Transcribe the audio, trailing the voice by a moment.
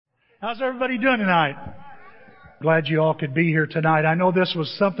How's everybody doing tonight? Glad you all could be here tonight. I know this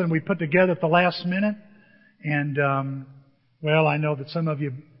was something we put together at the last minute. And, I know that some of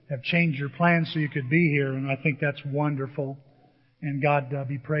you have changed your plans so you could be here. And I think that's wonderful. And God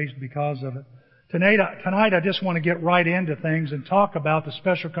be praised because of it. Tonight, I just want to get right into things and talk about the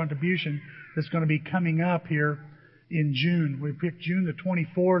special contribution that's going to be coming up here in June. We picked June the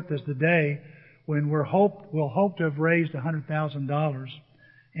 24th as the day when we'll hope to have raised $100,000.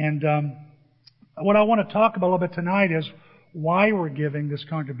 And what I want to talk about a little bit tonight is why we're giving this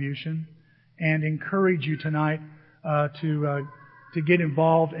contribution, and encourage you tonight to get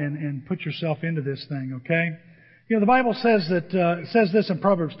involved and put yourself into this thing. Okay? You know, the Bible says that says this in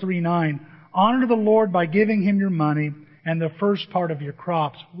Proverbs 3:9. Honor the Lord by giving Him your money and the first part of your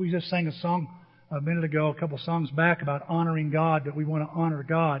crops. We just sang a song a minute ago, a couple songs back, about honoring God, that we want to honor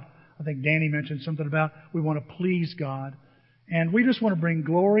God. I think Danny mentioned something about we want to please God. And we just want to bring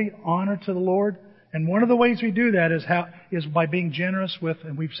glory, honor to the Lord. And one of the ways we do that is by being generous with,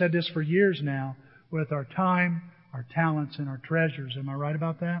 and we've said this for years now, with our time, our talents, and our treasures. Am I right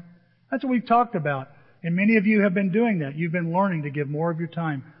about that? That's what we've talked about. And many of you have been doing that. You've been learning to give more of your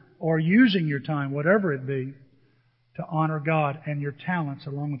time, or using your time, whatever it be, to honor God and your talents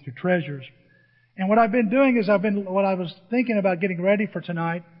along with your treasures. And what I've been doing is what I was thinking about getting ready for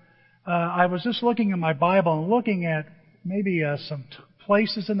tonight, I was just looking at my Bible and looking at maybe some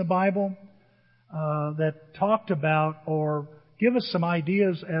places in the Bible that talked about or give us some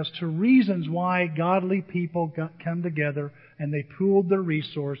ideas as to reasons why godly people come together and they pooled their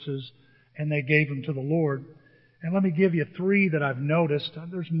resources and they gave them to the Lord. And let me give you three that I've noticed.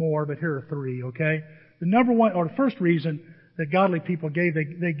 There's more, but here are three, okay? The number one, or the first reason that godly people gave,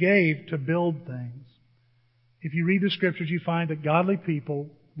 they gave to build things. If you read the Scriptures, you find that godly people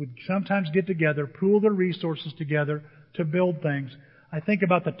would sometimes get together, pool their resources together to build things. I think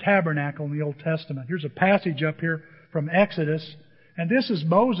about the tabernacle in the Old Testament. Here's a passage up here from Exodus. And this is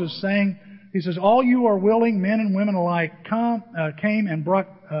Moses saying, he says, all you are willing, men and women alike, came and brought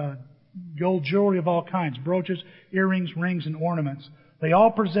gold jewelry of all kinds, brooches, earrings, rings, and ornaments. They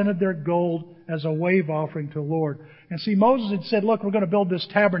all presented their gold as a wave offering to the Lord. And see, Moses had said, look, we're going to build this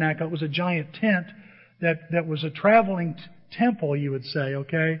tabernacle. It was a giant tent that was a traveling temple, you would say,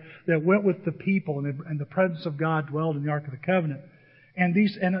 okay, that went with the people, and the presence of God dwelled in the Ark of the Covenant. And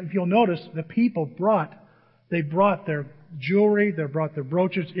if you'll notice, the people brought their jewelry, they brought their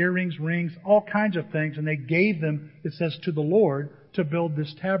brooches, earrings, rings, all kinds of things, and they gave them, it says, to the Lord to build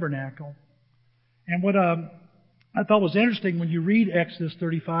this tabernacle. And what I thought was interesting, when you read Exodus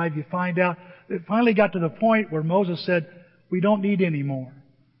 35, you find out it finally got to the point where Moses said, we don't need any more.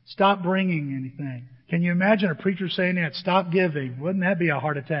 Stop bringing anything. Can you imagine a preacher saying that? Stop giving. Wouldn't that be a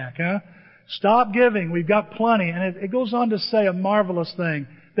heart attack, huh? Stop giving. We've got plenty. And it goes on to say a marvelous thing.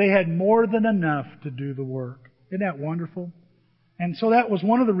 They had more than enough to do the work. Isn't that wonderful? And so that was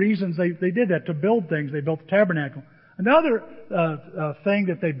one of the reasons they did that, to build things. They built the tabernacle. Another thing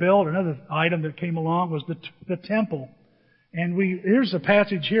that they built, another item that came along, was the temple. And here's a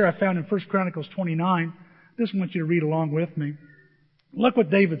passage here I found in 1 Chronicles 29. Just want you to read along with me. Look what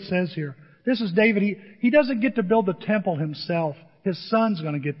David says here. This is David. He doesn't get to build the temple himself. His son's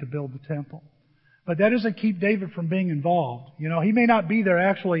going to get to build the temple. But that doesn't keep David from being involved. You know, he may not be there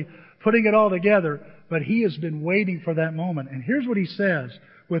actually putting it all together, but he has been waiting for that moment. And here's what he says.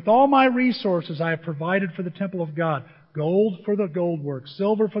 With all my resources I have provided for the temple of God. Gold for the gold work,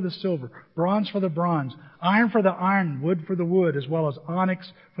 silver for the silver, bronze for the bronze, iron for the iron, wood for the wood, as well as onyx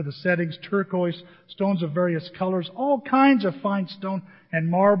for the settings, turquoise, stones of various colors, all kinds of fine stone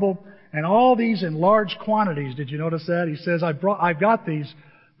and marble, and all these in large quantities. Did you notice that? He says, I've got these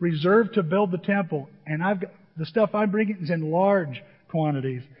reserved to build the temple, and the stuff I'm bringing is in large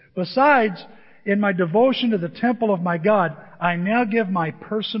quantities. Besides, in my devotion to the temple of my God, I now give my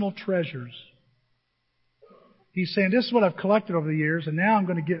personal treasures. He's saying, this is what I've collected over the years, and now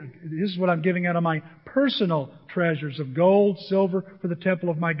this is what I'm giving out of my personal treasures of gold, silver for the temple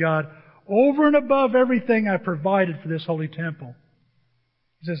of my God, over and above everything I provided for this holy temple.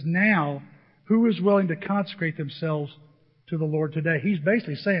 He says, now, who is willing to consecrate themselves to the Lord today? He's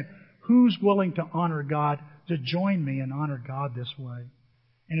basically saying, who's willing to honor God, to join me and honor God this way?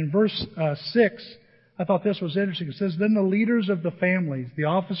 And in verse 6, I thought this was interesting. It says, then the leaders of the families, the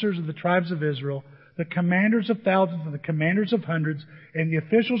officers of the tribes of Israel, the commanders of thousands and the commanders of hundreds, and the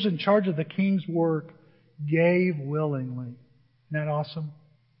officials in charge of the king's work gave willingly. Isn't that awesome?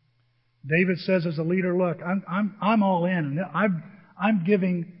 David says as a leader, look, I'm all in. And I'm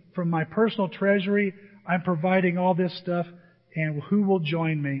giving from my personal treasury. I'm providing all this stuff. And who will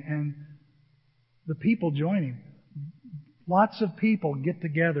join me? And the people join him. Lots of people get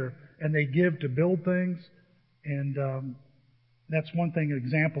together and they give to build things. And that's one thing, an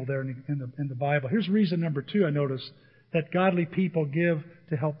example there in the Bible. Here's reason number 2 I notice, that godly people give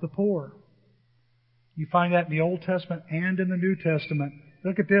to help the poor. You find that in the Old Testament and in the New Testament.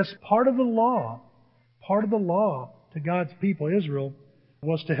 Look at this. Part of the law to God's people, Israel,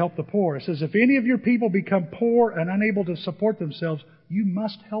 was to help the poor. It says, if any of your people become poor and unable to support themselves, you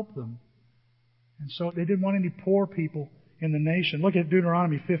must help them. And so they didn't want any poor people in the nation. Look at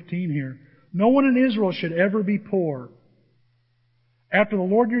Deuteronomy 15 here. No one in Israel should ever be poor. After the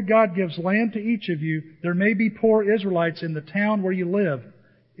Lord your God gives land to each of you, there may be poor Israelites in the town where you live.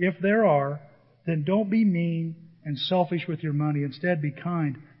 If there are, then don't be mean and selfish with your money. Instead, be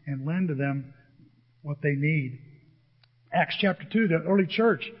kind and lend to them what they need. Acts chapter 2, the early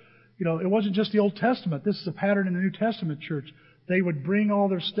church, it wasn't just the Old Testament. This is a pattern in the New Testament church. They would bring all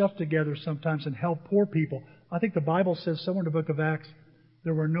their stuff together sometimes and help poor people. I think the Bible says somewhere in the book of Acts,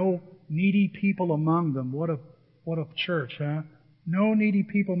 there were no needy people among them. What a church, huh? No needy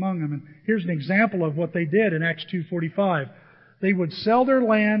people among them. And here's an example of what they did in Acts 2:45. They would sell their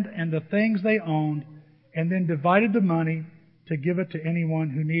land and the things they owned and then divided the money to give it to anyone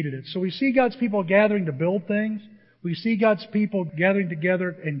who needed it. So we see God's people gathering to build things. We see God's people gathering together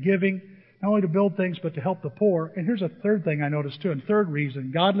and giving, not only to build things, but to help the poor. And here's a third thing I noticed too, and third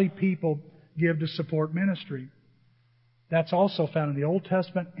reason. Godly people give to support ministry. That's also found in the Old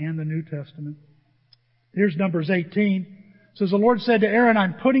Testament and the New Testament. Here's Numbers 18. It says, the Lord said to Aaron,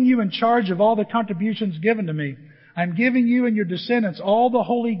 I'm putting you in charge of all the contributions given to me. I'm giving you and your descendants all the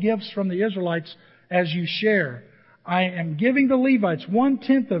holy gifts from the Israelites as you share. I am giving the Levites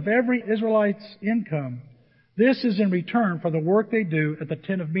 1/10 of every Israelite's income. This is in return for the work they do at the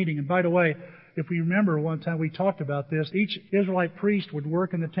tent of meeting. And by the way, if we remember one time we talked about this, each Israelite priest would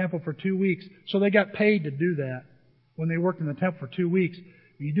work in the temple for 2 weeks. So they got paid to do that when they worked in the temple for 2 weeks.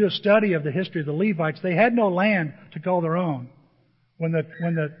 When you do a study of the history of the Levites, they had no land to call their own. When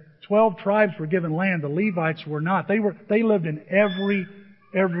the 12 tribes were given land, the Levites were not. They lived in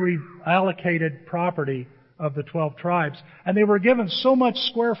every allocated property of the 12 tribes. And they were given so much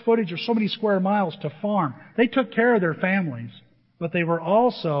square footage or so many square miles to farm. They took care of their families, but they were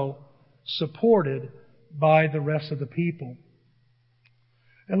also supported by the rest of the people.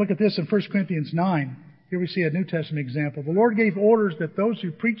 And look at this in 1 Corinthians 9. Here we see a New Testament example. The Lord gave orders that those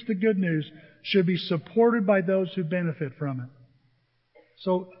who preach the good news should be supported by those who benefit from it.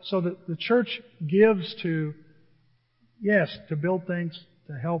 So the church gives to build things,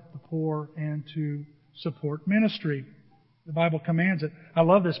 to help the poor, and to support ministry. The Bible commands it. I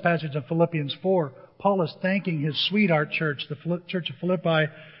love this passage of Philippians 4. Paul is thanking his sweetheart church, the church of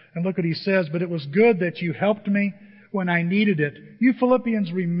Philippi, and look what he says, but it was good that you helped me when I needed it. You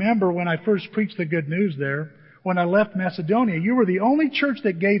Philippians remember when I first preached the good news there. When I left Macedonia, you were the only church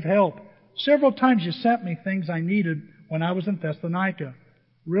that gave help. Several times you sent me things I needed when I was in Thessalonica.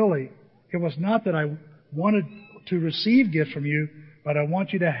 Really, it was not that I wanted to receive gifts from you, but I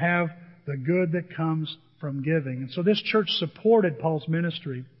want you to have the good that comes from giving. And so this church supported Paul's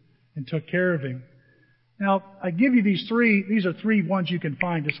ministry and took care of him. Now, I give you these three. These are 3 ones you can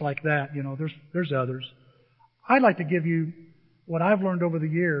find just like that. There's others. I'd like to give you what I've learned over the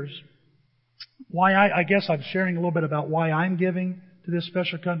years. Why I guess I'm sharing a little bit about why I'm giving to this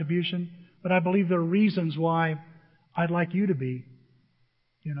special contribution, but I believe there are reasons why I'd like you to be.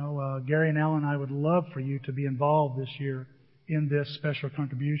 Gary and Alan, I would love for you to be involved this year in this special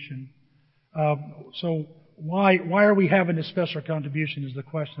contribution. So why are we having this special contribution is the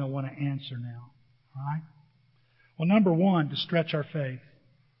question I want to answer now. All right? Well, number 1, to stretch our faith.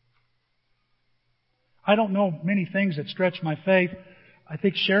 I don't know many things that stretch my faith. I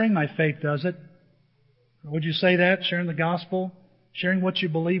think sharing my faith does it. Would you say that? Sharing the gospel? Sharing what you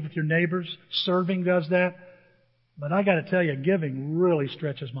believe with your neighbors? Serving does that? But I got to tell you, giving really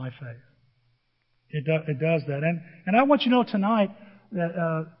stretches my faith. It does that. And I want you to know tonight that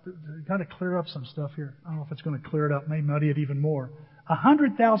to kind of clear up some stuff here. I don't know if it's going to clear it up, may muddy it even more.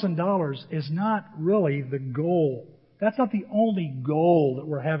 $100,000 is not really the goal. That's not the only goal that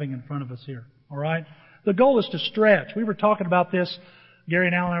we're having in front of us here. All right? The goal is to stretch. We were talking about this. Gary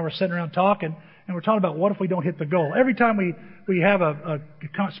and Alan and I were sitting around talking, and we're talking about what if we don't hit the goal. Every time we have a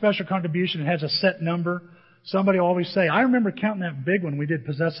special contribution that has a set number, somebody will always say, I remember counting that big one we did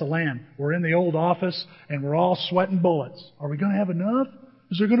Possess the Land. We're in the old office, and we're all sweating bullets. Are we going to have enough?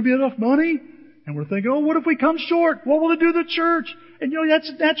 Is there going to be enough money? And we're thinking, what if we come short? What will it do to the church? And that's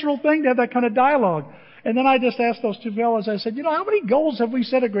a natural thing to have that kind of dialogue. And then I just asked those 2 fellows, I said, how many goals have we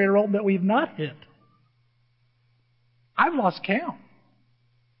set at Greater Alton that we've not hit? I've lost count.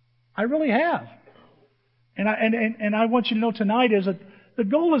 I really have. And I want you to know tonight is that The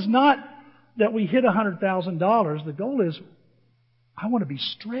goal is not that we hit $100,000. The goal is, I want to be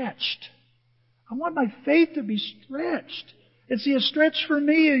stretched. I want my faith to be stretched. And see, a stretch for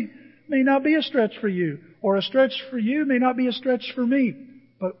me may not be a stretch for you, or a stretch for you may not be a stretch for me.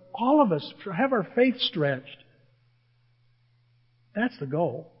 But all of us have our faith stretched. That's the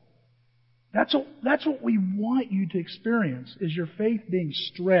goal. That's what we want you to experience, is your faith being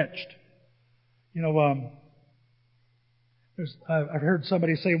stretched. You know, I've heard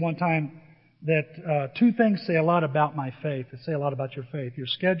somebody say one time that two things say a lot about my faith. They say a lot about your faith: your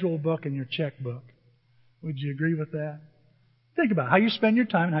schedule book and your checkbook. Would you agree with that? Think about how you spend your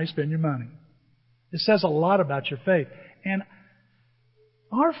time and how you spend your money. It says a lot about your faith. And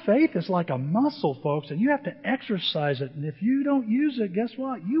our faith is like a muscle, folks, and you have to exercise it. And if you don't use it, guess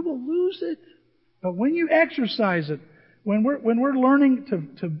what? You will lose it. But when you exercise it, when we're learning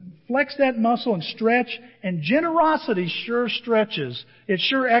to flex that muscle and stretch, and generosity sure stretches, it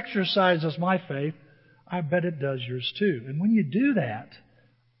sure exercises my faith. I bet it does yours too. And when you do that,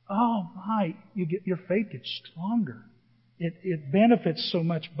 oh my, your faith gets stronger. It benefits so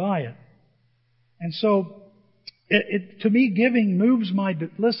much by it. And so, to me, giving moves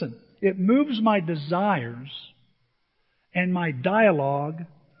it moves my desires and my dialogue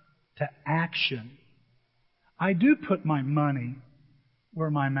to action. I do put my money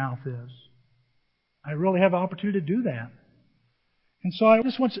where my mouth is. I really have an opportunity to do that. And so I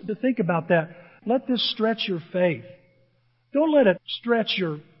just want you to think about that. Let this stretch your faith. Don't let it stretch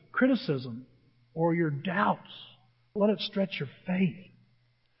your criticism or your doubts. Let it stretch your faith.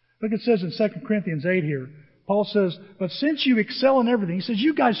 Look, it says in 2 Corinthians 8 here, Paul says, but since you excel in everything, he says,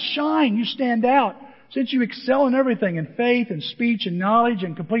 you guys shine, you stand out. Since you excel in everything, in faith and speech and knowledge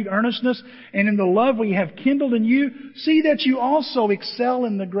and complete earnestness, and in the love we have kindled in you, see that you also excel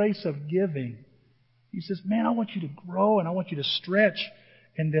in the grace of giving. He says, man, I want you to grow and I want you to stretch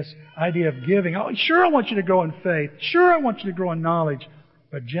in this idea of giving. Oh, sure, I want you to grow in faith. Sure, I want you to grow in knowledge.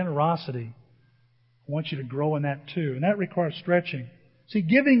 But generosity, I want you to grow in that too. And that requires stretching. See,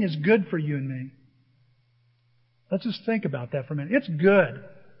 giving is good for you and me. Let's just think about that for a minute. It's good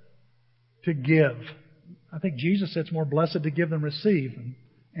to give. I think Jesus said it's more blessed to give than receive.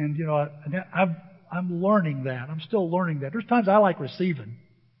 And you know, I'm learning that. I'm still learning that. There's times I like receiving.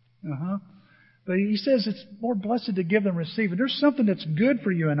 But he says it's more blessed to give than receive. And there's something that's good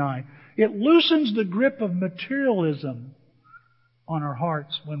for you and I. It loosens the grip of materialism on our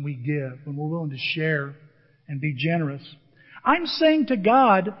hearts when we give, when we're willing to share and be generous. I'm saying to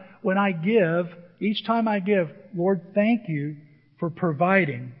God when I give, each time I give, Lord, thank you for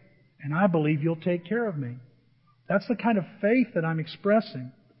providing, and I believe you'll take care of me. That's the kind of faith that I'm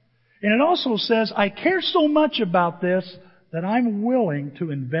expressing. And it also says, I care so much about this that I'm willing to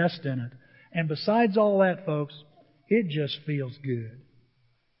invest in it. And besides all that, folks, it just feels good.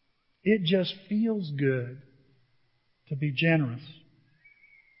 It just feels good to be generous.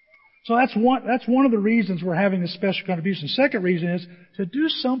 So that's one of the reasons we're having this special contribution. The second reason is to do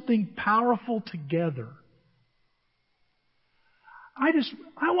something powerful together.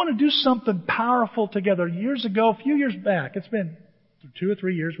 I want to do something powerful together. Years ago, a few years back, it's been 2 or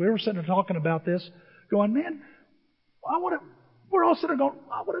 3 years, we were sitting there talking about this, going, man, we're all sitting there going,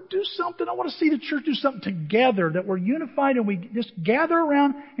 I want to do something. I want to see the church do something together, that we're unified and we just gather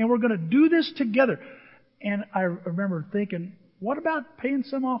around and we're going to do this together. And I remember thinking, what about paying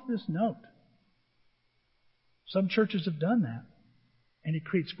some off this note? Some churches have done that. And it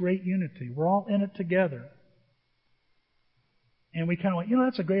creates great unity. We're all in it together. And we kind of went,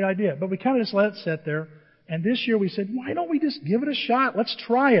 that's a great idea. But we kind of just let it sit there. And this year we said, why don't we just give it a shot? Let's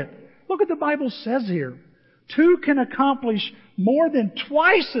try it. Look what the Bible says here. 2 can accomplish more than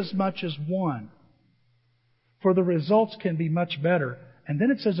twice as much as 1. For the results can be much better. And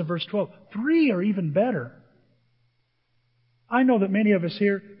then it says in verse 12, 3 are even better. I know that many of us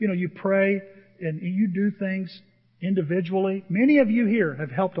here, you pray and you do things individually. Many of you here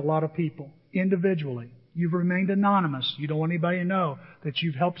have helped a lot of people individually. You've remained anonymous. You don't want anybody to know that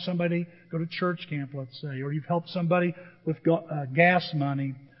you've helped somebody go to church camp, let's say, or you've helped somebody with gas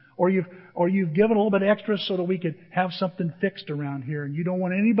money, or you've given a little bit extra so that we could have something fixed around here, and you don't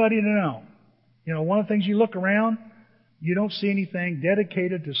want anybody to know. One of the things you look around, you don't see anything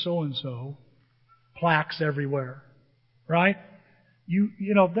dedicated to so and so, plaques everywhere. Right?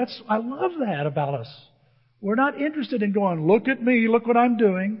 I love that about us. We're not interested in going, look at me, look what I'm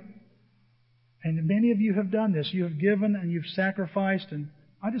doing. And many of you have done this. You have given and you've sacrificed, and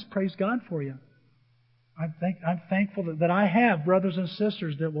I just praise God for you. I'm thankful that I have brothers and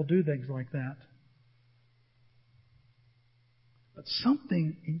sisters that will do things like that. But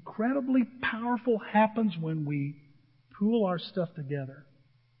something incredibly powerful happens when we pool our stuff together.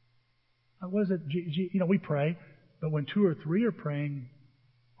 What is it? We pray, but when 2 or 3 are praying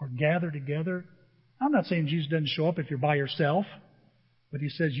or gather together, I'm not saying Jesus doesn't show up if you're by yourself, but He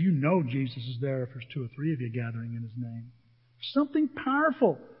says Jesus is there if there's 2 or 3 of you gathering in His name. Something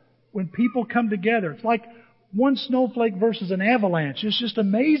powerful when people come together. It's like one snowflake versus an avalanche. It's just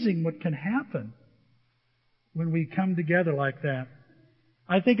amazing what can happen when we come together like that.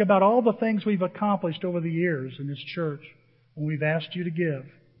 I think about all the things we've accomplished over the years in this church when we've asked you to give.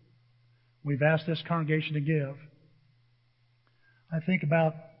 We've asked this congregation to give. I think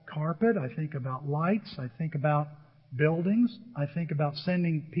about carpet. I think about lights. I think about buildings. I think about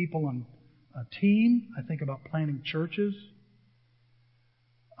sending people on a team. I think about planting churches.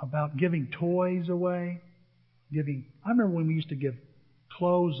 About giving toys away. I remember when we used to give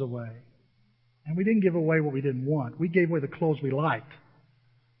clothes away. And we didn't give away what we didn't want. We gave away the clothes we liked.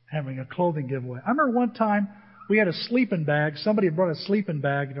 Having a clothing giveaway. I remember one time we had a sleeping bag. Somebody had brought a sleeping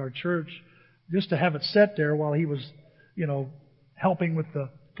bag to our church just to have it set there while he was, helping with the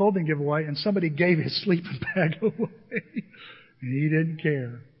clothing giveaway. And somebody gave his sleeping bag away. And he didn't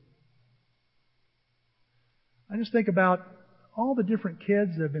care. I just think about all the different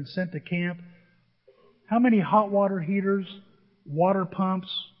kids that have been sent to camp. How many hot water heaters, water pumps,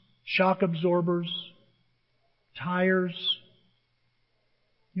 shock absorbers, tires,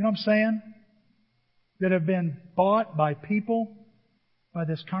 you know what I'm saying? That have been bought by people, by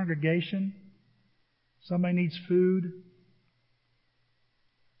this congregation. Somebody needs food.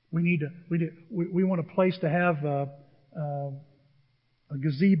 We want a place to have a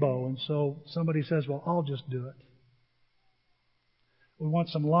gazebo, and so somebody says, well, I'll just do it. We want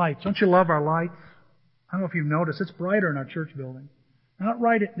some lights. Don't you love our lights? I don't know if you've noticed, it's brighter in our church building.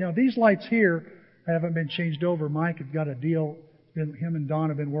 Now these lights here haven't been changed over. Mike has got a deal. Him and Don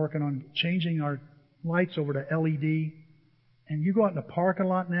have been working on changing our lights over to LED. And you go out in the parking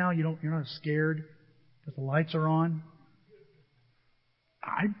lot now, you're not scared because the lights are on.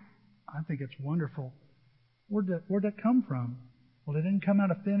 I think it's wonderful. Where'd that come from? Well, it didn't come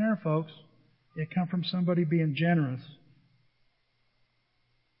out of thin air, folks. It come from somebody being generous.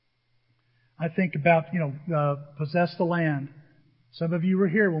 I think about, possess the land. Some of you were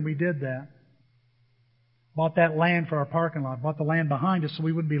here when we did that. Bought that land for our parking lot. Bought the land behind us so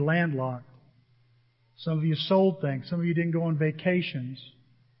we wouldn't be landlocked. Some of you sold things. Some of you didn't go on vacations.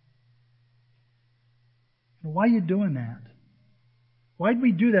 Why are you doing that? Why did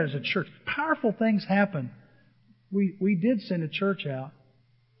we do that as a church? Powerful things happen. We did send a church out.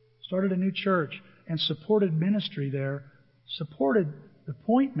 Started a new church and supported ministry there. Supported the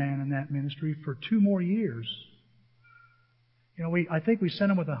point man in that ministry for 2 more years. I think we sent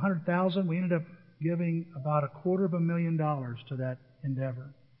them with $100,000. We ended up giving about $250,000 to that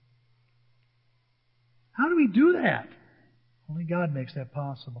endeavor. How do we do that? Only God makes that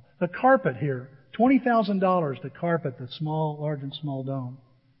possible. The carpet here, $20,000 to carpet the large and small dome.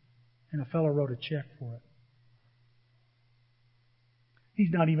 And a fellow wrote a check for it.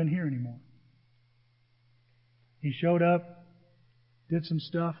 He's not even here anymore. He showed up, did some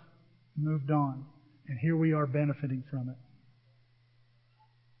stuff, moved on. And here we are benefiting from it.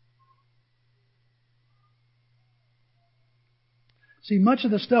 See, much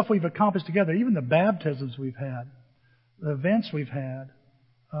of the stuff we've accomplished together, even the baptisms we've had, the events we've had,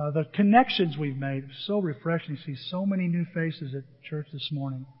 the connections we've made, it's so refreshing to see so many new faces at church this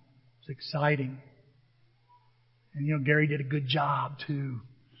morning. It's exciting. And, Gary did a good job, too.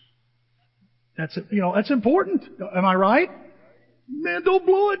 That's important. Am I right? Man, don't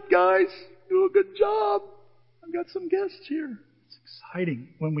blow it, guys. Do a good job. I've got some guests here. It's exciting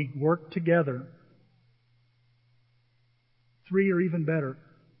when we work together. 3 are even better.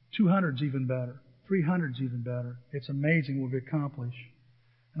 200's even better. 300's even better. It's amazing what we accomplish.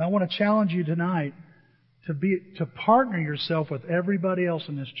 And I want to challenge you tonight to partner yourself with everybody else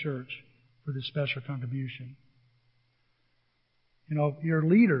in this church for this special contribution. Your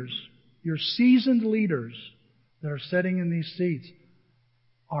leaders, your seasoned leaders that are sitting in these seats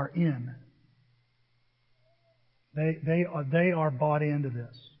are in. They are bought into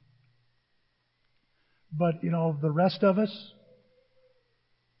this. But, the rest of us,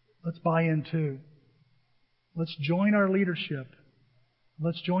 let's buy in too. Let's join our leadership.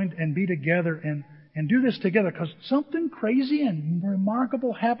 Let's join and be together and do this together, because something crazy and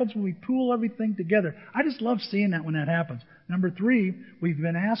remarkable happens when we pool everything together. I just love seeing that when that happens. Number 3, we've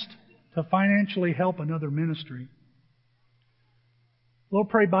been asked to financially help another ministry. Little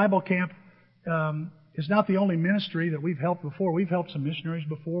Prairie Bible Camp is not the only ministry that we've helped before. We've helped some missionaries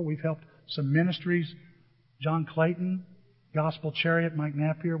before. We've helped some ministries. John Clayton, Gospel Chariot, Mike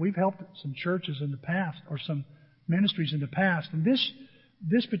Napier. We've helped some churches in the past, or some ministries in the past. And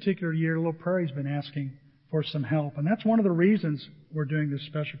this particular year, Little Prairie's been asking for some help. And that's one of the reasons we're doing this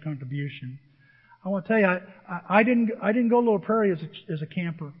special contribution. I want to tell you, I didn't go to Little Prairie as a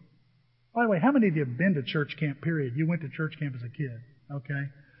camper. By the way, how many of you have been to church camp, period? You went to church camp as a kid, okay?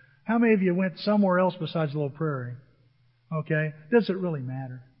 How many of you went somewhere else besides Little Prairie? Okay? Does it really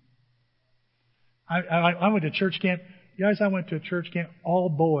matter? I went to church camp. Guys, I went to a church camp, all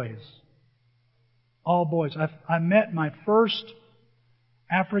boys. All boys. I met my first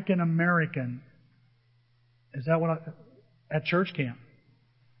African American. Is that what at church camp?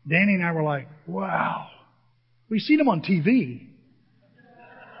 Danny and I were like, wow. We've seen him on TV.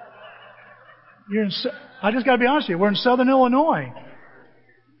 I just got to be honest with you. We're in Southern Illinois.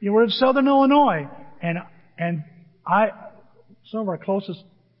 We're in Southern Illinois, and some of our closest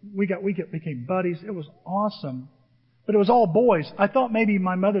we became buddies. It was awesome, but it was all boys. I thought maybe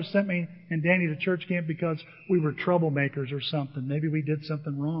my mother sent me and Danny to church camp because we were troublemakers or something. Maybe we did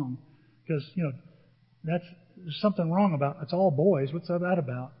something wrong, because there's something wrong about it's all boys. What's that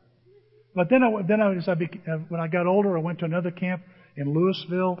about? But then when I got older, I went to another camp in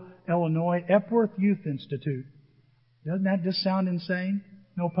Louisville, Illinois, Epworth Youth Institute. Doesn't that just sound insane?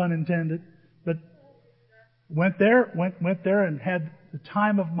 No pun intended. But went there and had the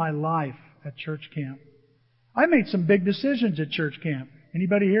time of my life at church camp. I made some big decisions at church camp.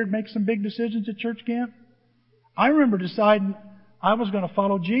 Anybody here make some big decisions at church camp? I remember deciding I was going to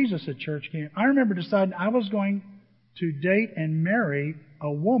follow Jesus at church camp. I remember deciding I was going to date and marry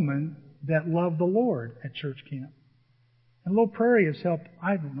a woman that loved the Lord at church camp. And Little Prairie has helped,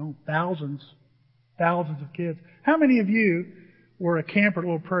 I don't know, thousands of kids. How many of you were a camper at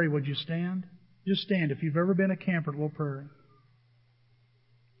Little Prairie? Would you stand? Just stand if you've ever been a camper at Little Prairie.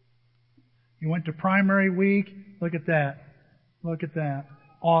 You went to primary week. Look at that. Look at that.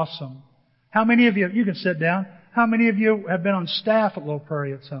 Awesome. How many of you can sit down. How many of you have been on staff at Little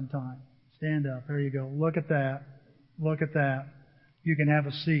Prairie at some time? Stand up. There you go. Look at that. Look at that. You can have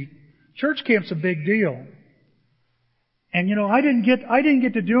a seat. Church camp's a big deal. And I didn't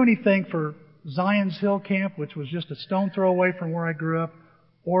get to do anything for Zion's Hill Camp, which was just a stone throw away from where I grew up,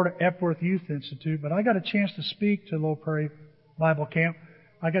 or to Epworth Youth Institute, but I got a chance to speak to Little Prairie Bible Camp.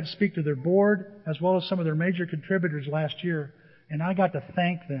 I got to speak to their board as well as some of their major contributors last year, and I got to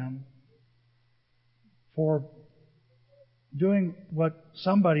thank them for doing what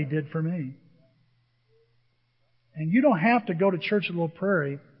somebody did for me. And you don't have to go to church at Little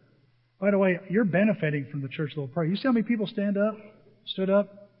Prairie. By the way, you're benefiting from the church at Little Prairie. You see how many people stood up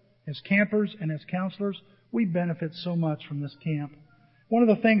as campers and as counselors? We benefit so much from this camp. One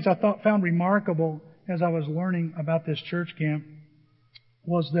of the things I found remarkable as I was learning about this church camp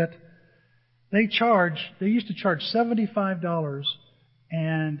was that they used to charge $75,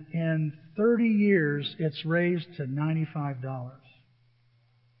 and in 30 years it's raised to $95.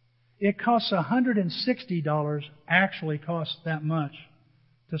 It costs $160, actually costs that much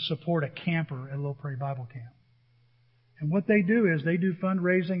to support a camper at Little Prairie Bible Camp. And what they do is they do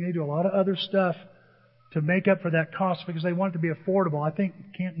fundraising, they do a lot of other stuff to make up for that cost because they want it to be affordable. I think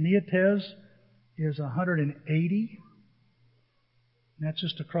Camp Neotez is $180, and that's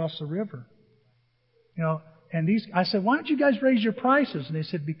just across the river. And I said, why don't you guys raise your prices? And they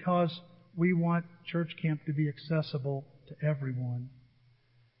said, because we want church camp to be accessible to everyone.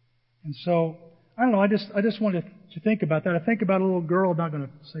 And so, I don't know, I just wanted to think about that. I think about a little girl, I'm not going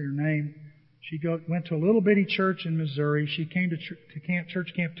to say her name. She went to a little bitty church in Missouri. She came to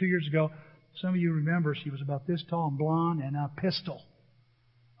church camp 2 years ago. Some of you remember she was about this tall and blonde and a pistol,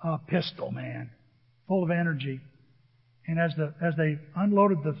 man, full of energy. And as they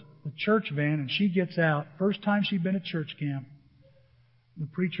unloaded the church van and she gets out, first time she'd been at church camp, the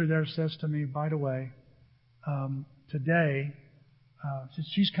preacher there says to me, by the way, today, since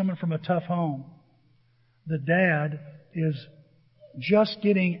she's coming from a tough home, the dad is just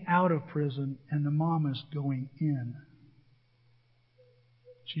getting out of prison and the mom is going in.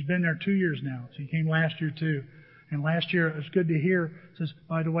 She's been there 2 years now. She came last year too. And last year, it was good to hear, says,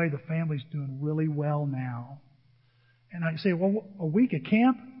 by the way, the family's doing really well now. And I say, well, a week at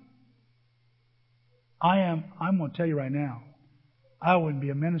camp? I'm going to tell you right now, I wouldn't be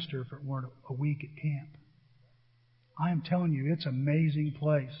a minister if it weren't a week at camp. I am telling you, it's an amazing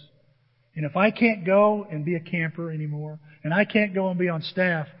place. And if I can't go and be a camper anymore, and I can't go and be on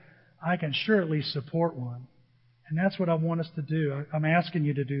staff, I can sure at least support one. And that's what I want us to do. I'm asking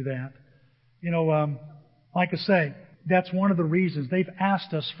you to do that. Like I say, that's one of the reasons they've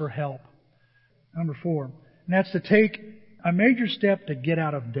asked us for help. Number 4. And that's to take a major step to get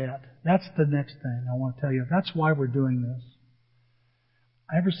out of debt. That's the next thing I want to tell you. That's why we're doing this.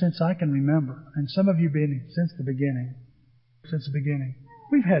 Ever since I can remember, and some of you been since the beginning.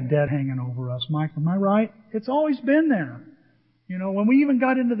 We've had debt hanging over us, Mike. Am I right? It's always been there. You know, when we even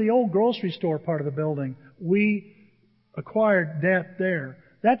got into the old grocery store part of the building, we acquired debt there.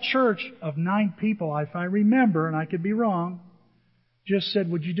 That church of 9 people, if I remember, and I could be wrong, just said,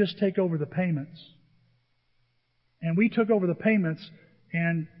 would you just take over the payments? And we took over the payments,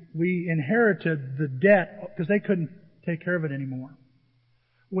 and we inherited the debt because they couldn't take care of it anymore.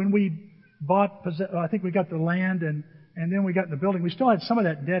 When we bought, I think we got the land and then we got in the building, we still had some of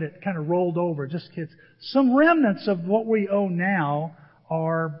that debt. It kind of rolled over. Just kids. Some remnants of what we owe now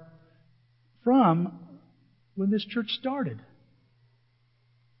are from when this church started.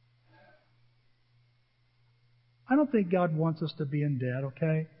 I don't think God wants us to be in debt,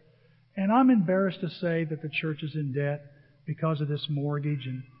 okay? And I'm embarrassed to say that the church is in debt because of this mortgage,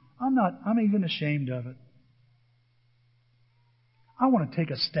 and I'm even ashamed of it. I want to take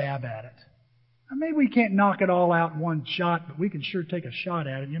a stab at it. Maybe we can't knock it all out in one shot, but we can sure take a shot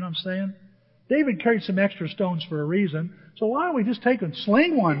at it. You know what I'm saying? David carried some extra stones for a reason. So why don't we just take and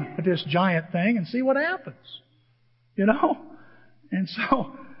sling one at this giant thing and see what happens? You know? And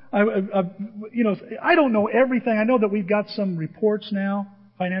so, I don't know everything. I know that we've got some reports now,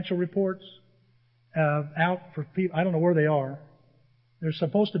 financial reports, out for people. I don't know where they are. There's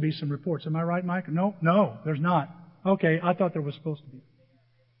supposed to be some reports. Am I right, Mike? No, there's not. Okay, I thought there was supposed to be.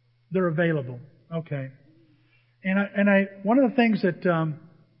 They're available. Okay. And one of the things that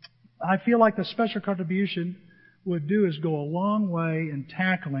I feel like the special contribution would do is go a long way in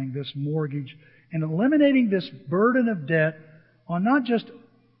tackling this mortgage and eliminating this burden of debt on not just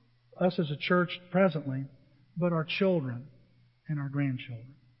us as a church presently, but our children and our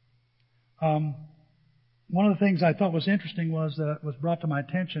grandchildren. One of the things I thought was interesting was that was brought to my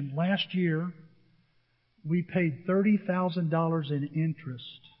attention. Last year, we paid $30,000 in interest.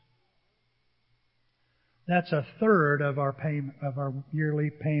 That's a third of our payment, of our yearly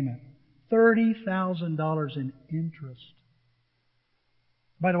payment. $30,000 in interest.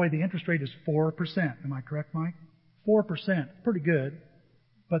 By the way, the interest rate is 4%. Am I correct, Mike? 4%. Pretty good.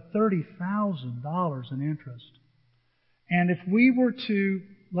 But $30,000 in interest. And if we were to,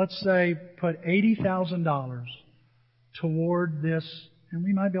 let's say, put $80,000 toward this, and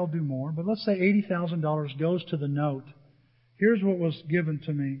we might be able to do more, but let's say $80,000 goes to the note. Here's what was given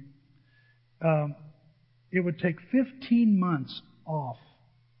to me. It would take 15 months off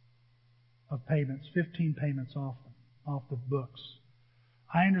of payments, 15 payments off the books.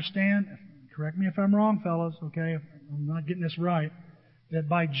 I understand, correct me if I'm wrong, fellas, okay, if I'm not getting this right, that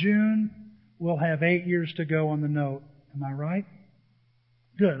by June we'll have 8 years to go on the note. Am I right?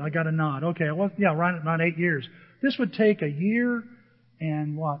 Good, I got a nod. Okay, right around 8 years. This would take a year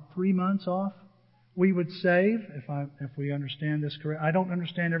and 3 months off? We would save, if we understand this correct. I don't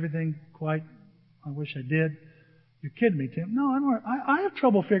understand everything quite. I wish I did. You're kidding me, Tim. No, I have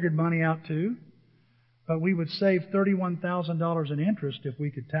trouble figuring money out too. But we would save $31,000 in interest if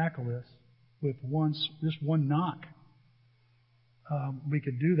we could tackle this with just one knock. We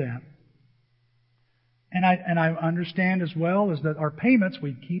could do that. And I understand as well is that our payments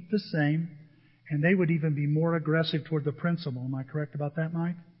we'd keep the same, and they would even be more aggressive toward the principal. Am I correct about that,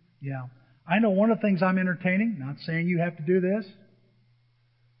 Mike? Yeah. I know one of the things I'm entertaining, not saying you have to do this.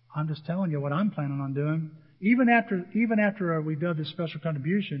 I'm just telling you what I'm planning on doing. Even after we did this special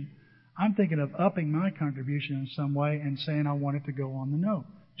contribution, I'm thinking of upping my contribution in some way and saying I want it to go on the note,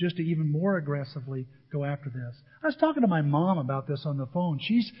 just to even more aggressively go after this. I was talking to my mom about this on the phone.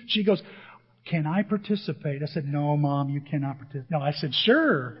 She goes, "Can I participate?" I said, "No, Mom, you cannot participate." No, I said,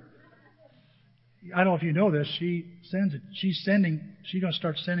 "Sure." I don't know if you know this. She's going to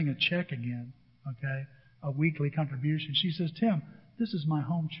start sending a check again, okay, a weekly contribution. She says, "Tim, this is my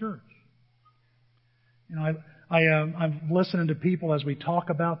home church." You know, I'm listening to people as we talk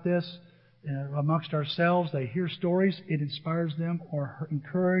about this amongst ourselves. They hear stories. It inspires them or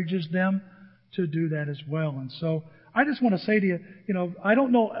encourages them to do that as well. And so I just want to say to you, I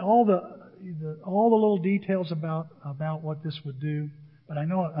don't know all the little details about what this would do, but I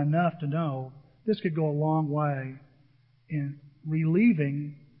know enough to know this could go a long way in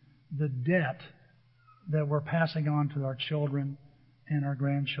relieving the debt that we're passing on to our children and our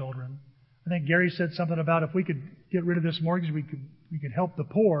grandchildren. I think Gary said something about if we could get rid of this mortgage, we could help the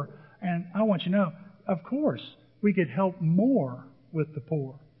poor. And I want you to know, of course, we could help more with the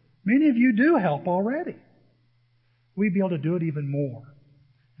poor. Many of you do help already. We'd be able to do it even more.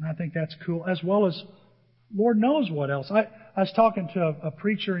 And I think that's cool, as well as Lord knows what else. I was talking to a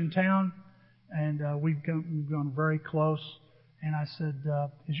preacher in town, and we've gone very close. And I said,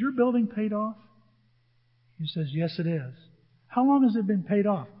 "Is your building paid off?" He says, "Yes, it is." "How long has it been paid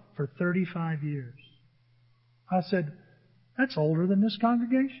off?" "For 35 years. I said, That's older than this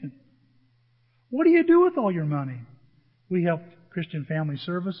congregation. What do you do with all your money? We help Christian Family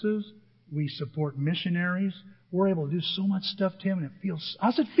Services. We support missionaries. We're able to do so much stuff, Tim, and it feels...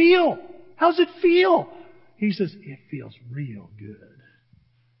 How's it feel? How's it feel? He says, it feels real good.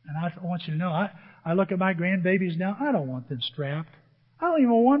 And I want you to know, I look at my grandbabies now, I don't want them strapped. I don't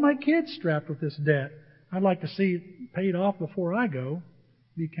even want my kids strapped with this debt. I'd like to see it paid off before I go.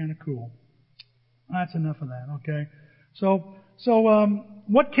 Be kind of cool. That's enough of that, okay? So,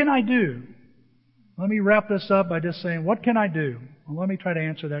 what can I do? Let me wrap this up by just saying, what can I do? Well, let me try to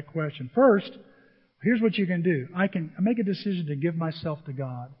answer that question. First, here's what you can do. I make a decision to give myself to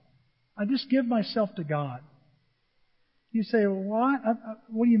God. I just give myself to God. You say, well,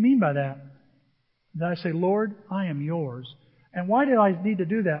 what do you mean by that? Then I say, Lord, I am yours. And why do I need to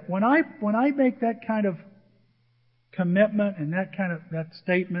do that? When I make that kind of commitment and that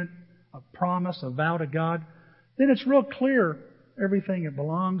statement, a promise, a vow to God, then it's real clear everything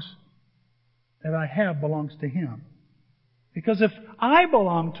that I have belongs to Him. Because if I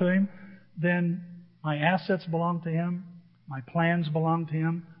belong to Him, then my assets belong to Him, my plans belong to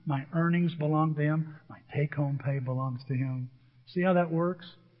Him, my earnings belong to Him, my take-home pay belongs to Him. See how that works?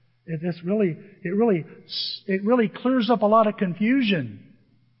 It really clears up a lot of confusion.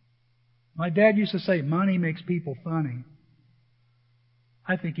 My dad used to say, money makes people funny.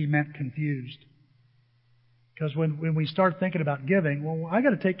 I think he meant confused. Because when we start thinking about giving, well, I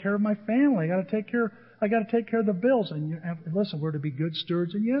got to take care of my family. I got to take care of the bills. And listen, we're to be good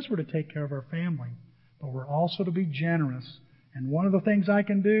stewards, and yes, we're to take care of our family, but we're also to be generous. And one of the things I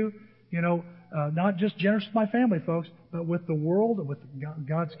can do, not just generous with my family, folks, but with the world and with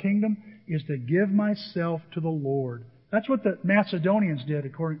God's kingdom, is to give myself to the Lord. That's what the Macedonians did,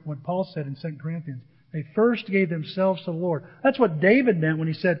 according to what Paul said in 2 Corinthians. They first gave themselves to the Lord. That's what David meant when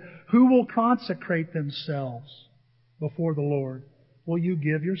he said, who will consecrate themselves before the Lord? Well, you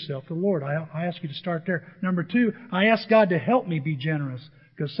give yourself to the Lord. I ask you to start there. Number 2, I ask God to help me be generous,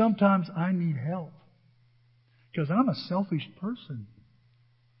 because sometimes I need help. Because I'm a selfish person.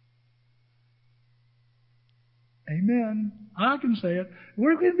 Amen. I can say it.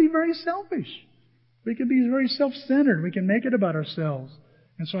 We're going to be very selfish. We can be very self-centered. We can make it about ourselves.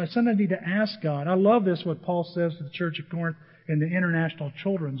 And so I sometimes need to ask God. I love this, what Paul says to the Church of Corinth in the International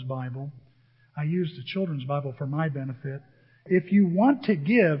Children's Bible. I use the Children's Bible for my benefit. If you want to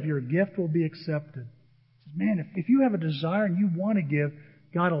give, your gift will be accepted. Man, if you have a desire and you want to give,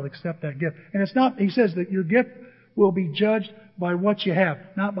 God will accept that gift. And it's not, he says that your gift will be judged by what you have,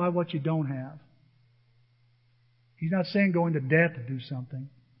 not by what you don't have. He's not saying go into debt to do something.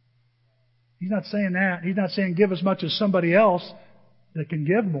 He's not saying that. He's not saying give as much as somebody else that can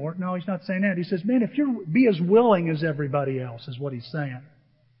give more. No, he's not saying that. He says, man, be as willing as everybody else, is what he's saying.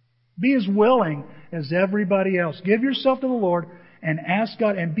 Be as willing as everybody else. Give yourself to the Lord and ask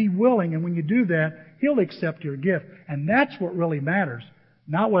God and be willing. And when you do that, He'll accept your gift. And that's what really matters.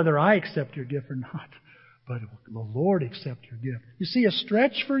 Not whether I accept your gift or not, but the Lord accept your gift. You see, a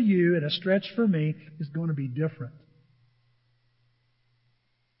stretch for you and a stretch for me is going to be different.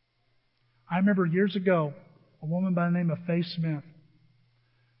 I remember years ago, a woman by the name of Faye Smith.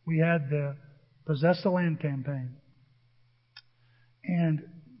 We had the Possess the Land campaign. And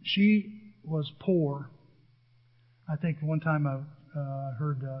she was poor. I think one time I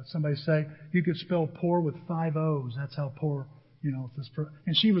heard somebody say, you could spell poor with 5 O's. That's how poor,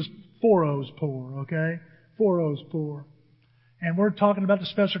 and she was 4 O's poor, okay? 4 O's poor. And we're talking about the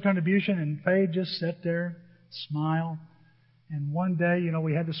special contribution, and Faye just sat there, smile. And one day,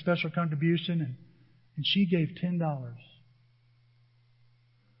 we had the special contribution, and she gave $10.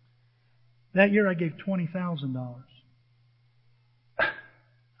 That year I gave $20,000.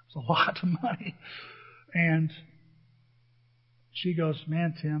 It's a lot of money. And she goes,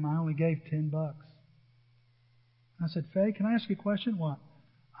 man, Tim, I only gave $10. I said, Faye, can I ask you a question? What?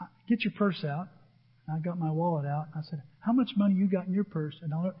 Get your purse out. I got my wallet out. I said, how much money you got in your purse?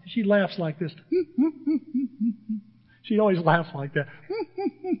 And she laughs like this. She always laughs like that.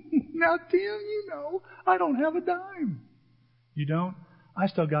 Now, Tim, I don't have a dime. You don't? I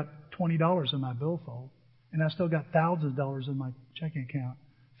still got $20 in my billfold. And I still got thousands of dollars in my checking account.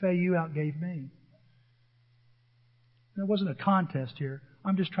 Faye, you outgave me. There wasn't a contest here.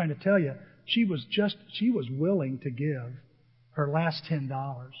 I'm just trying to tell you, she was willing to give her last $10.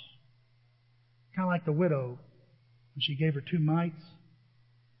 Kind of like the widow when she gave her 2 mites.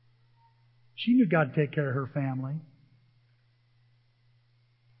 She knew God would take care of her family.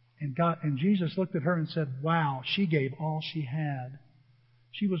 And Jesus looked at her and said, wow, she gave all she had.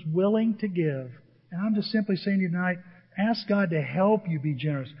 She was willing to give. And I'm just simply saying to you tonight, ask God to help you be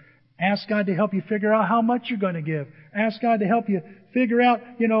generous. Ask God to help you figure out how much you're going to give. Ask God to help you figure out,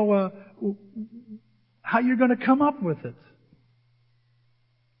 how you're going to come up with it.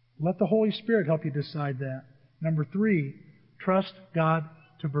 Let the Holy Spirit help you decide that. Number 3, trust God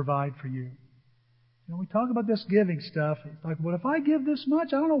to provide for you. We talk about this giving stuff. It's like, well, if I give this much,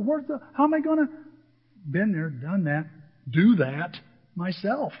 I don't know how am I going to... Been there, done that, do that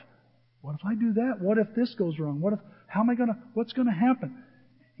myself. What if I do that? What if this goes wrong? What's going to happen?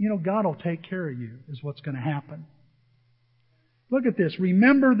 God will take care of you is what's going to happen. Look at this.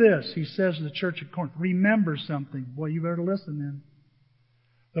 Remember this, he says to the church at Corinth. Remember something. Boy, you better listen then.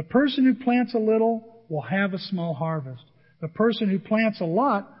 The person who plants a little will have a small harvest. The person who plants a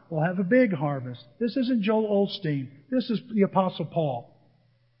lot will have a big harvest. This isn't Joel Osteen. This is the Apostle Paul.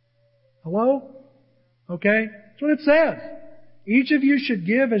 Hello? Okay? That's what it says. Each of you should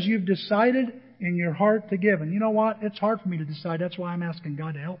give as you've decided in your heart to give. And you know what? It's hard for me to decide. That's why I'm asking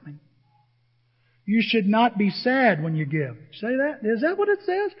God to help me. You should not be sad when you give. Say that? Is that what it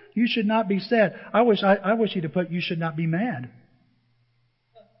says? You should not be sad. I wish you'd have put, you should not be mad.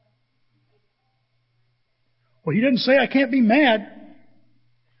 Well, he didn't say I can't be mad.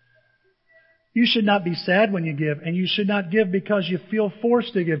 You should not be sad when you give, and you should not give because you feel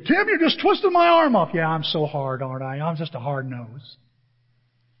forced to give. Tim, you're just twisting my arm off. Yeah, I'm so hard, aren't I? I'm just a hard nose.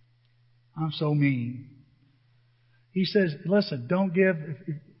 I'm so mean. He says, listen, don't give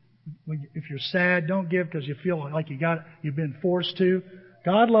if you're sad. Don't give because you feel like you've been forced to.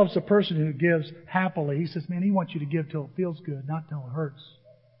 God loves the person who gives happily. He says, man, He wants you to give till it feels good, not till it hurts.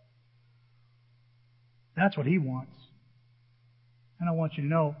 That's what He wants. And I want you to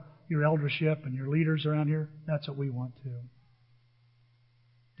know, your eldership and your leaders around here, that's what we want too.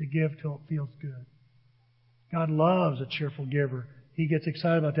 To give till it feels good. God loves a cheerful giver. He gets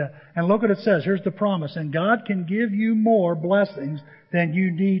excited about that. And look what it says. Here's the promise. And God can give you more blessings than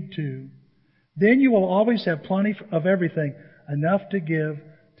you need to. Then you will always have plenty of everything, enough to give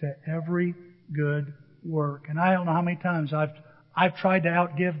to every good work. And I don't know how many times I've tried to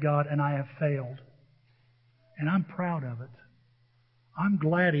outgive God and I have failed. And I'm proud of it. I'm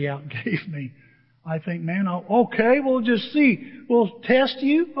glad He outgave me. I think, man, okay, we'll just see. We'll test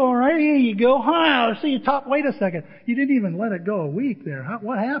you. All right, here you go. Hi, I'll see you talk. Wait a second. You didn't even let it go a week there.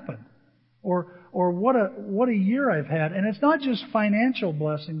 What happened? Or what a year I've had. And it's not just financial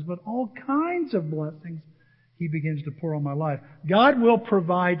blessings, but all kinds of blessings He begins to pour on my life. God will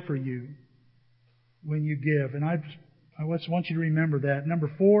provide for you when you give. And I just want you to remember that. Number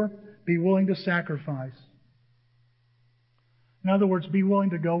 4, be willing to sacrifice. In other words, be willing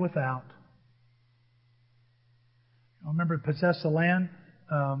to go without. I remember Possess the Land.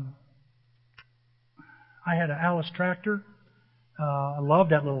 I had an Alice tractor. I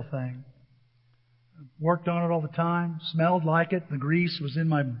loved that little thing. Worked on it all the time. Smelled like it. The grease was in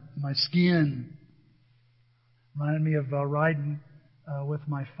my skin. Reminded me of riding with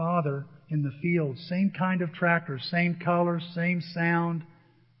my father in the field. Same kind of tractor. Same color. Same sound.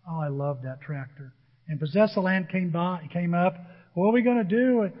 Oh, I loved that tractor. And Possess the Land came up. What are we going to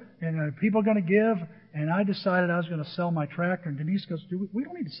do? And are people going to give? And I decided I was going to sell my tractor. And Denise goes, we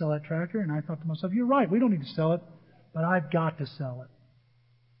don't need to sell that tractor. And I thought to myself, you're right, we don't need to sell it. But I've got to sell it.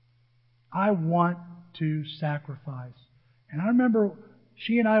 I want to sacrifice. And I remember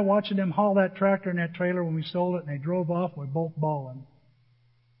she and I watching them haul that tractor and that trailer when we sold it. And they drove off. We're both bawling.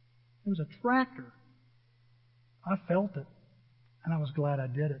 It was a tractor. I felt it. And I was glad I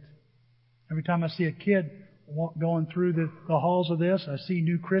did it. Every time I see a kid going through the halls of this, I see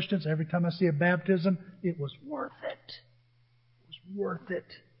new Christians. Every time I see a baptism, it was worth it. It was worth it.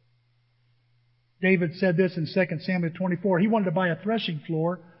 David said this in 2 Samuel 24. He wanted to buy a threshing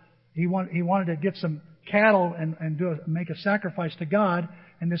floor. He wanted to get some cattle and make a sacrifice to God.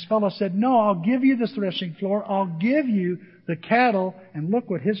 And this fellow said, no, I'll give you the threshing floor. I'll give you the cattle. And look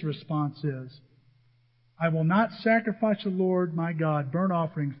what his response is. I will not sacrifice the Lord my God burnt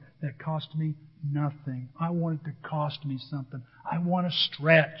offerings that cost me nothing. I want it to cost me something. I want to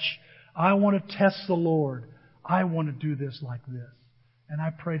stretch. I want to test the Lord. I want to do this like this. And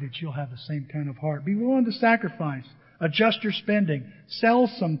I pray that you'll have the same kind of heart. Be willing to sacrifice. Adjust your spending. Sell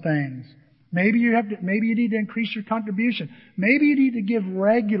some things. Maybe you need to increase your contribution. Maybe you need to give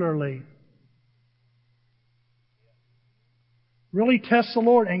regularly. Really test the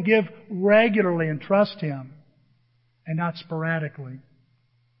Lord and give regularly and trust Him. And not sporadically.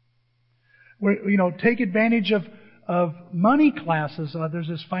 Take advantage of money classes. There's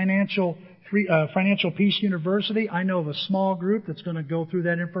this Financial Peace University. I know of a small group that's going to go through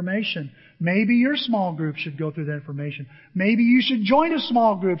that information. Maybe your small group should go through that information. Maybe you should join a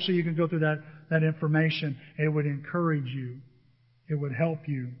small group so you can go through that information. It would encourage you. It would help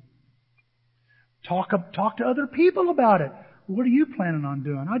you. Talk to other people about it. What are you planning on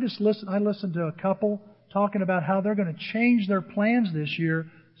doing? I listened to a couple talking about how they're going to change their plans this year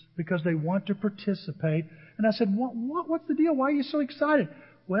because they want to participate. And I said, what's the deal? Why are you so excited?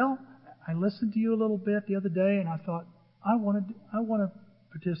 Well, I listened to you a little bit the other day, and I thought, I want to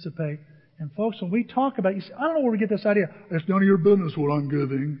participate. And folks, when we talk about it, you say, I don't know where we get this idea. It's none of your business what I'm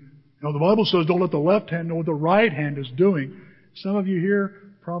giving. You know, the Bible says don't let the left hand know what the right hand is doing. Some of you here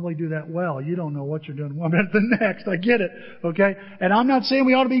probably do that well. You don't know what you're doing one minute to the next. I get it. Okay? And I'm not saying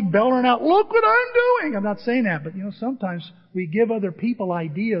we ought to be bellowing out, look what I'm doing. I'm not saying that. But, sometimes we give other people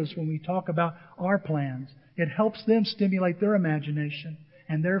ideas when we talk about our plans. It helps them stimulate their imagination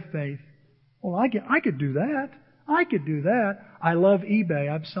and their faith. Well, I could do that. I could do that. I love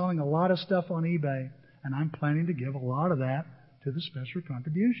eBay. I'm selling a lot of stuff on eBay. And I'm planning to give a lot of that to the special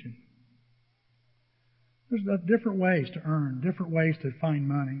contribution. There's different ways to earn, different ways to find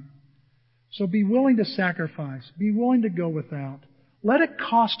money. So be willing to sacrifice. Be willing to go without. Let it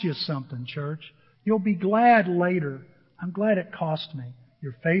cost you something, church. You'll be glad later. I'm glad it cost me.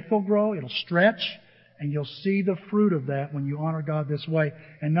 Your faith will grow. It'll stretch. And you'll see the fruit of that when you honor God this way.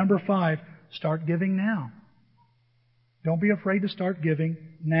 And number 5, start giving now. Don't be afraid to start giving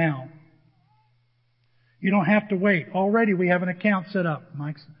now. You don't have to wait. Already we have an account set up.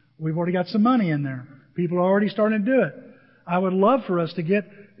 We've already got some money in there. People are already starting to do it. I would love for us to get,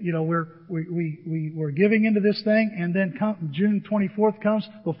 we're giving into this thing, and then June 24th comes.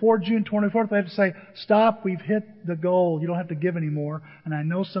 Before June 24th, they have to say, stop, we've hit the goal. You don't have to give anymore. And I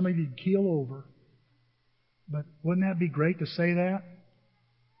know some of you keel over. But wouldn't that be great to say that?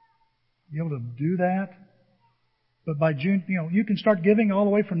 Be able to do that? But by June, you can start giving all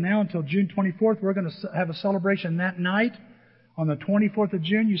the way from now until June 24th. We're going to have a celebration that night. On the 24th of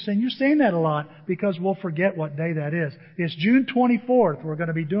June, you're saying that a lot because we'll forget what day that is. It's June 24th. We're going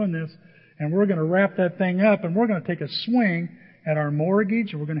to be doing this, and we're going to wrap that thing up, and we're going to take a swing at our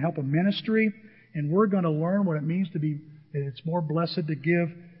mortgage, and we're going to help a ministry, and we're going to learn what it means to be, that it's more blessed to give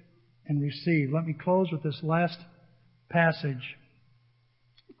and receive. Let me close with this last passage.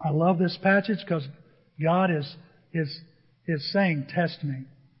 I love this passage because God is saying, test me.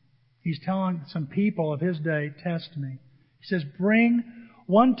 He's telling some people of His day, test me. He says, bring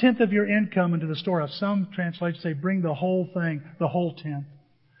 1/10 of your income into the storehouse. Some translations say, bring the whole thing, the whole tenth,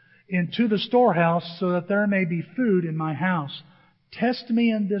 into the storehouse so that there may be food in my house. Test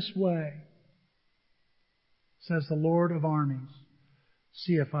me in this way, says the Lord of armies.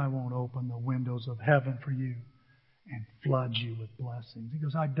 See if I won't open the windows of heaven for you and flood you with blessings. He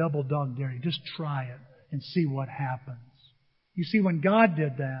goes, I double dog dare you. Just try it and see what happens. You see, when God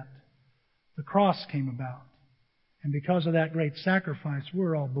did that, the cross came about. And because of that great sacrifice,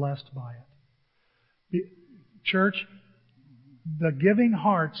 we're all blessed by it. Church, the giving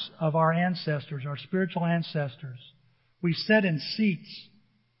hearts of our ancestors, our spiritual ancestors, we sat in seats.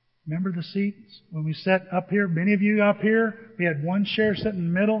 Remember the seats? When we sat up here, many of you up here, we had one chair sitting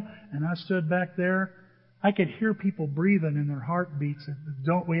in the middle, and I stood back there. I could hear people breathing in their heartbeats.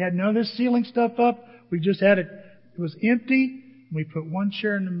 We had none of this ceiling stuff up. We just had it. It was empty. We put one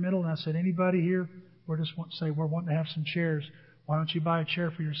chair in the middle, and I said, anybody here? We're wanting to have some chairs. Why don't you buy a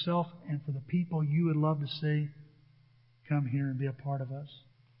chair for yourself and for the people you would love to see come here and be a part of us?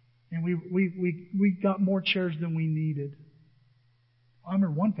 And we got more chairs than we needed. I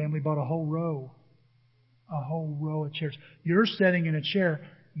remember one family bought a whole row of chairs. You're sitting in a chair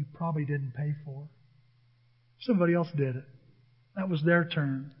you probably didn't pay for. Somebody else did it. That was their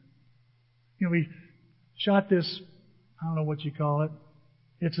turn. We shot this, I don't know what you call it.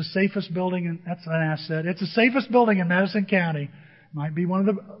 It's the safest building, and that's an asset. It's the safest building in Madison County. Might be one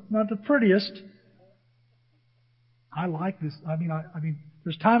of not the prettiest. I like this. I mean,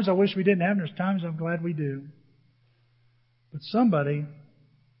 there's times I wish we didn't have, and there's times I'm glad we do. But somebody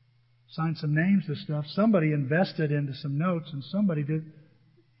signed some names to stuff. Somebody invested into some notes, and somebody did.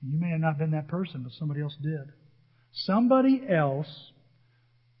 You may have not been that person, but somebody else did. Somebody else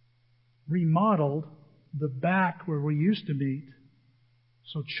remodeled the back where we used to meet.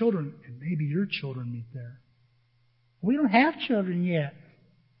 So children, and maybe your children meet there. We don't have children yet.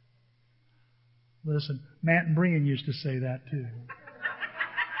 Listen, Matt and Brian used to say that too.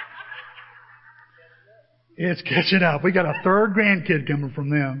 It's catching up. We got a third grandkid coming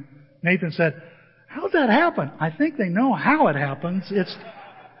from them. Nathan said, how'd that happen? I think they know how it happens. It's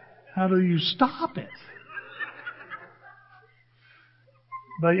how do you stop it?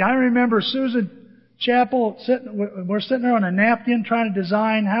 But I remember Susan Chapel, we're sitting there on a napkin trying to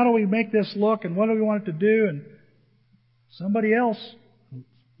design how do we make this look and what do we want it to do, and somebody else,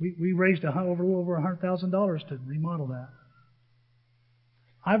 we raised a little over $100,000 to remodel that.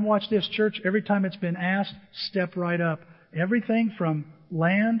 I've watched this church, every time it's been asked, step right up. Everything from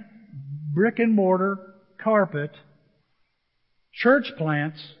land, brick and mortar, carpet, church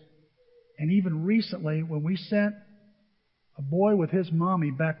plants, and even recently when we sent a boy with his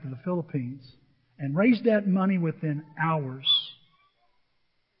mommy back to the Philippines and raised that money within hours.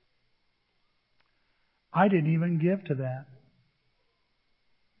 I didn't even give to that.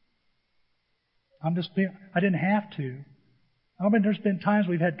 I didn't have to. I mean, there's been times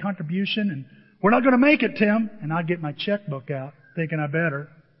we've had contribution and we're not going to make it, Tim. And I'd get my checkbook out thinking I better.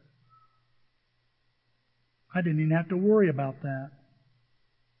 I didn't even have to worry about that.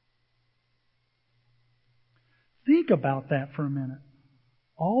 Think about that for a minute.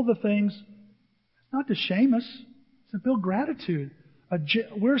 All the things, it's not to shame us, it's to build gratitude.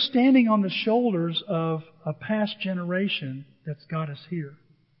 We're standing on the shoulders of a past generation that's got us here.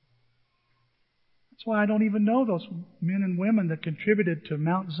 That's why I don't even know those men and women that contributed to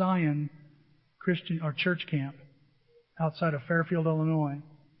Mount Zion Christian or church camp outside of Fairfield, Illinois.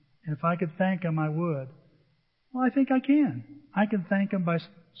 And if I could thank them, I would. Well, I think I can. I can thank them by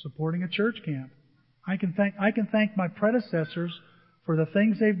supporting a church camp. I can thank my predecessors for the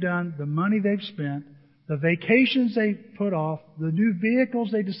things they've done, the money they've spent, the vacations they put off, the new vehicles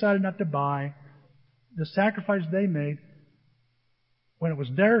they decided not to buy, the sacrifice they made. When it was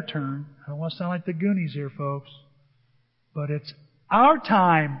their turn, I don't want to sound like the Goonies here, folks, but it's our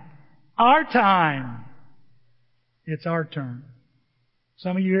time. Our time. It's our turn.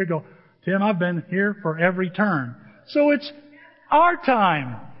 Some of you here go, Tim, I've been here for every turn. So it's our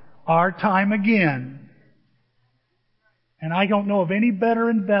time. Our time again. And I don't know of any better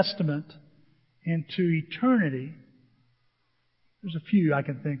investment into eternity. There's a few I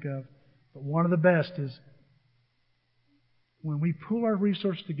can think of, but one of the best is when we pool our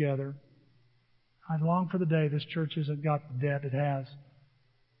resources together. I long for the day this church hasn't got the debt it has.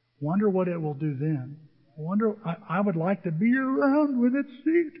 Wonder what it will do then. I would like to be around with it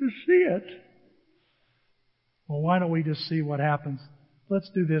to see it. Well, why don't we just see what happens? Let's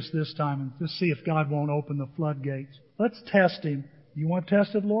do this time and just see if God won't open the floodgates. Let's test Him. You want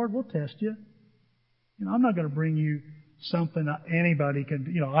tested, Lord? We'll test you. I'm not going to bring you something that anybody can,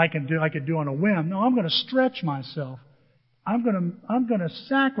 I could do on a whim. No, I'm going to stretch myself. I'm going to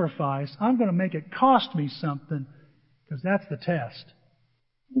sacrifice. I'm going to make it cost me something, because that's the test.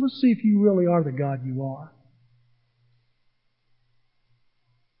 Well, let's see if you really are the God you are.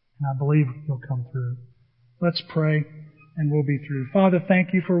 And I believe He'll come through. Let's pray, and we'll be through. Father,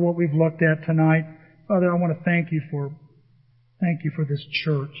 thank You for what we've looked at tonight. Father, I want to thank You for this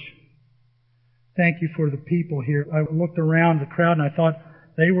church. Thank You for the people here. I looked around the crowd and I thought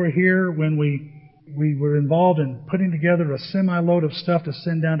they were here when we were involved in putting together a semi-load of stuff to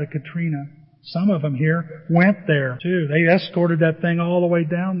send down to Katrina. Some of them here went there too. They escorted that thing all the way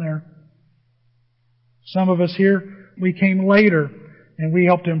down there. Some of us here, we came later and we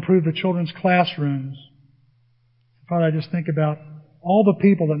helped to improve the children's classrooms. Father, I just think about all the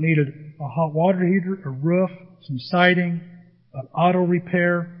people that needed a hot water heater, a roof, some siding, an auto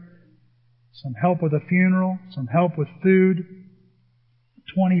repair, some help with a funeral, some help with food,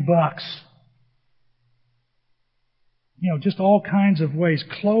 $20. Just all kinds of ways.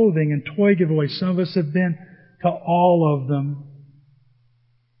 Clothing and toy giveaways. Some of us have been to all of them.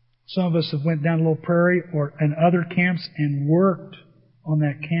 Some of us have went down to Little Prairie and other camps and worked on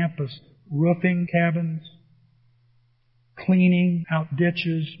that campus, roofing cabins, cleaning out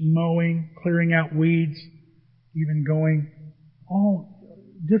ditches, mowing, clearing out weeds, even going all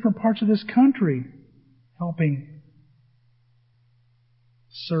different parts of this country, helping,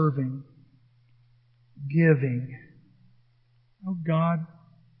 serving, giving. Oh God,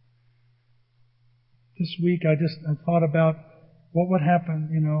 this week I thought about what would happen,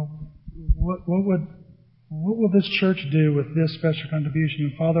 what will this church do with this special contribution?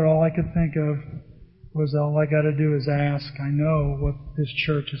 And Father, all I could think of was all I got to do is ask. I know what this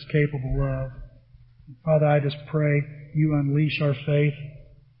church is capable of. And Father, I just pray You unleash our faith,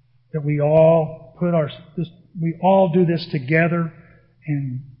 that we all do this together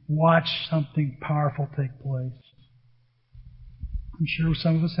and watch something powerful take place. I'm sure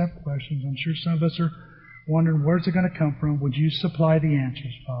some of us have questions. I'm sure some of us are wondering, where's it going to come from? Would You supply the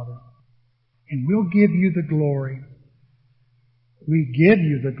answers, Father? And we'll give You the glory. We give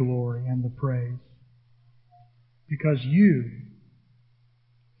You the glory and the praise, because You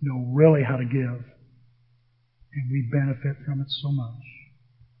know really how to give, and we benefit from it so much.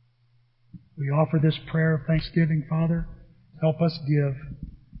 We offer this prayer of thanksgiving, Father. Help us give.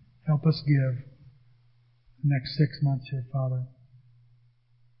 Help us give the next 6 months here, Father.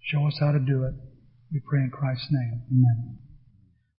 Show us how to do it. We pray in Christ's name. Amen.